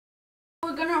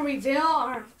we're gonna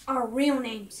reveal our real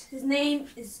names. His name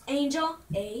is Angel,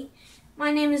 A. My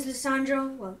name is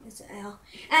Lissandro, well, it's an L.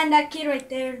 And that kid right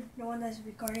there, the one that's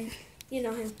recording, you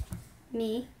know him.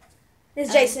 Me.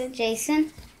 It's Jason.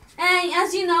 Jason. And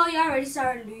as you know, you already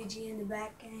saw Luigi in the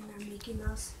back and our Mickey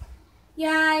Mouse. Yeah,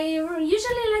 I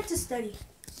usually like to study.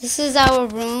 This is our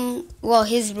room. Well,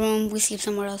 his room. We sleep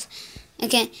somewhere else.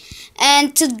 Okay.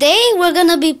 And today we're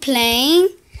gonna be playing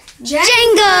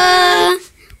Jenga.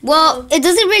 Well, it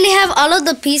doesn't really have all of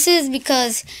the pieces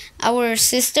because our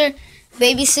sister,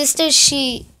 baby sister,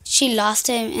 she lost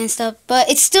him and stuff. But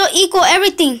it's still equal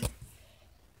everything.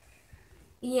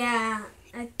 Yeah,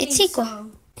 I think It's equal.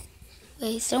 so.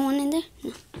 Wait, is there one in there?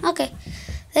 No. Okay.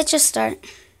 Let's just start.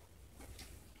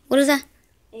 What is that?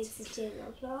 It's the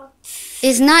Jenga.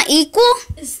 It's not equal?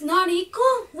 It's not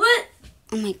equal? What?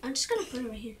 Oh my. I'm just gonna put it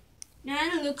right here. Nah,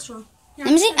 it looks wrong. Yeah,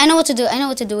 Let me see. I know what to do. I know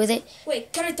what to do with it.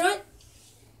 Wait, can I throw it?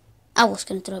 I was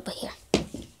gonna throw it, but here.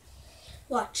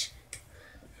 Watch.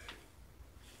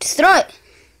 Just throw it.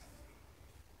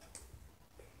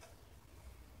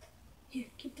 Here,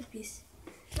 keep the piece.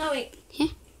 No, wait. Here.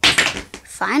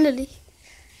 Finally.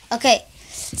 Okay.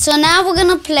 So now we're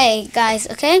gonna play, guys.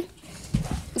 Okay.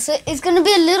 So it's gonna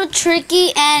be a little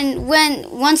tricky, and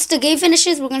once the game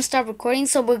finishes, we're gonna start recording.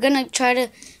 So we're gonna try to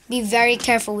be very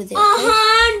careful with it.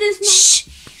 Okay? Shh.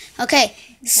 Okay.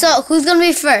 So who's gonna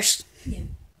be first? Yeah.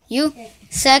 You. Okay.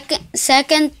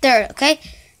 Second, third. Okay.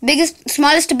 Biggest,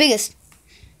 smallest to biggest.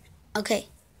 Okay.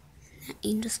 Now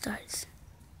Angel starts.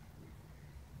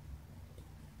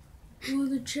 Pull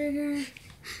the trigger.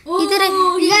 You did it.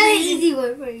 You got an easy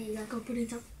one for you. You gotta go put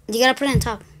it up. You gotta put it on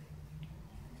top.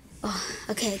 Oh,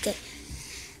 okay.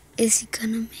 Is he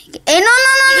gonna make it? Hey, no,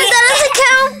 that doesn't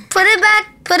count. Put it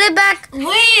back. Put it back.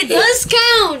 Wait, it does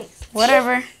count.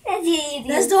 Whatever.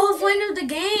 That's the whole point of the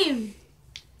game.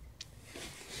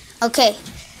 Okay,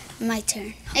 my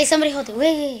turn. Hey, somebody hold it.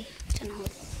 Wait. I'm trying to hold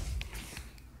it.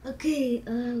 Okay,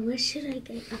 where should I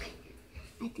get? Okay,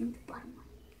 I think the bottom one.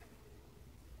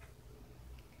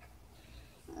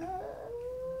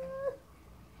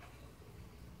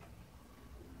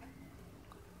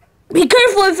 be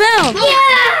careful, it fell.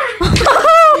 Yeah.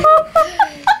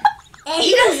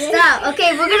 Hey, don't stop. Okay,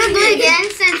 we're gonna do it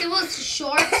again since it was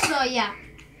short. So yeah.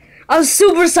 I'm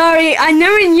super sorry. I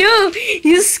never knew.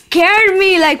 You scared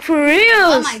me, like, for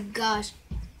real. Oh my gosh.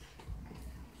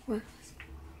 What?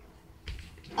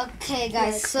 Okay,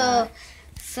 guys. So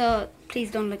please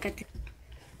don't look at it.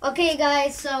 Okay,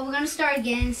 guys. So we're gonna start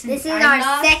again. This is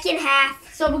our second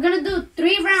half. So we're gonna do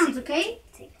 3 rounds, okay?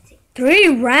 3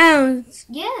 rounds.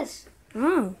 Yes.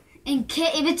 Oh. And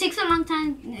if it takes a long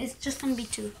time, it's just gonna be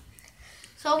 2.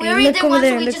 So we Hey, already look did over one,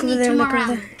 there, so we look just over need there, 2 more look over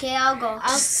rounds. there. Okay, I'll go.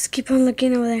 Just keep on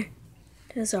looking over there.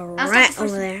 There's a start rat first.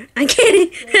 over there. I'm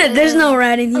kidding. There's no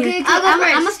rat in here. Okay, I'll go I'm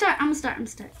first. gonna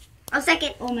start. I'll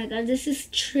second. Oh my god, this is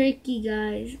tricky,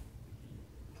 guys.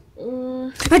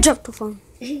 I dropped the phone.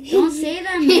 Don't say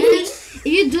that, man. If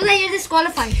you do that, you're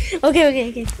disqualified.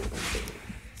 Okay.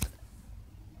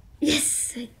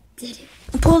 Yes, I did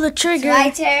it. Pull the trigger. My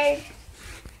turn.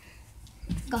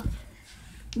 Go.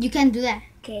 You can do that.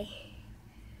 Okay.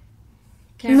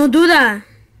 No, do that.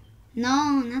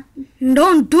 No, not.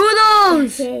 Don't do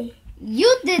those. Okay.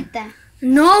 You did that.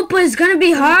 No, but it's gonna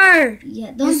be hard.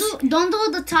 Yeah. Don't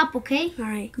do the top, okay? All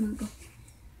right. Come on, go.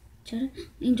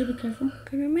 Angel, be careful.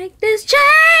 Gonna make this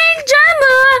change,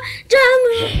 drama.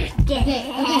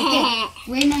 Okay.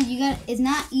 Wait, now you got. It's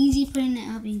not easy putting it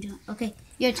up, Angel. Okay,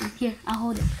 your turn. Here, I'll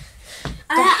hold it.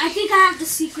 I think I have the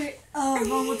secret of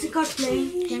what's it called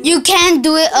playing. You can't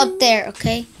do it up there,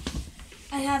 okay?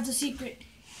 I have the secret.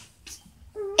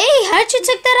 Hey, how'd you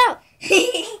take that out?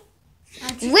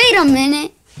 Wait a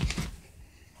minute.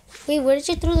 Wait, where did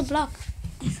you throw the block?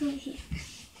 It's right here.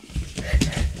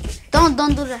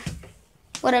 Don't do that.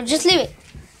 Whatever, just leave it.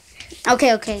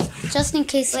 Okay. Just in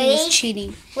case he was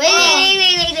cheating. Wait.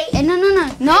 Hey, no.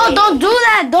 No, don't do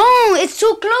that. Don't. It's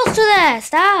too close to that.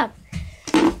 Stop.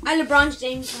 I LeBron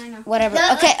James right now. Whatever.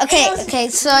 No, Okay.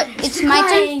 So it's my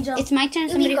turn. Angel. It's my turn.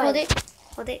 Somebody hold it.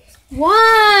 Hold it.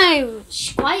 Why?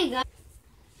 Quiet, guys.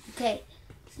 Okay.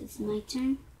 So it's my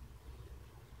turn.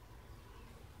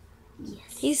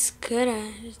 Yes. He's good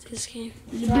at this game.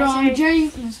 LeBron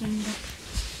James.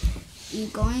 You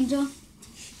go, Angel.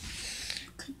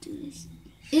 Could do this.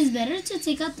 It's better to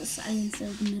take out the side instead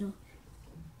of the middle.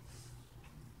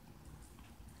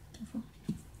 Careful.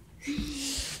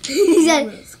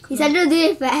 He said to do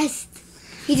it fast.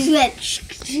 He just went.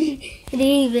 He didn't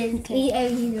even.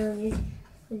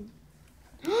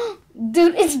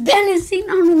 Dude, it's balancing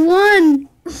on 1.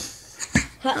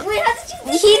 Wait, how did you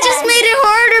do He just made it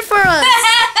harder for us.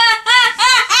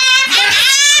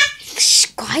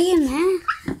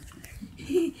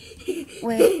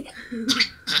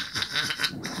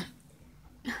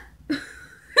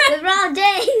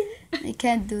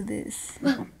 can't do this.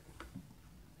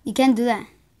 You can't do that.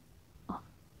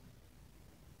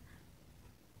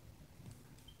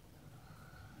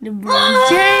 LeBron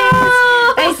James.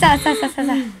 Hey, stop.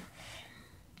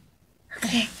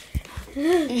 Okay.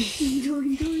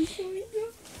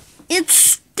 It's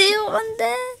still on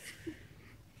there.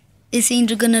 Is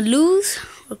Angel gonna lose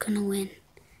or gonna win?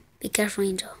 Be careful,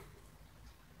 Angel.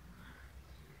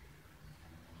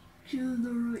 Choose the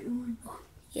right one.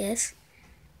 Yes.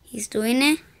 He's doing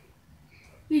it.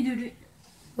 You did it.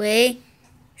 Wait.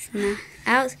 It's not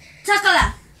out.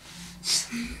 Sakala.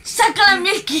 Sakala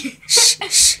Milky.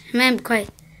 Shh. Man, be quiet.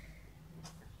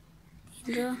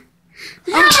 Angel.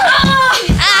 No!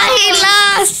 He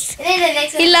lost.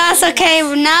 He lost. Okay,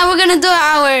 now we're gonna do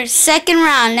our second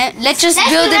round. Let's just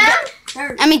build it.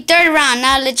 Third. Third round.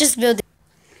 Now let's just build it.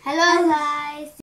 Hello guys.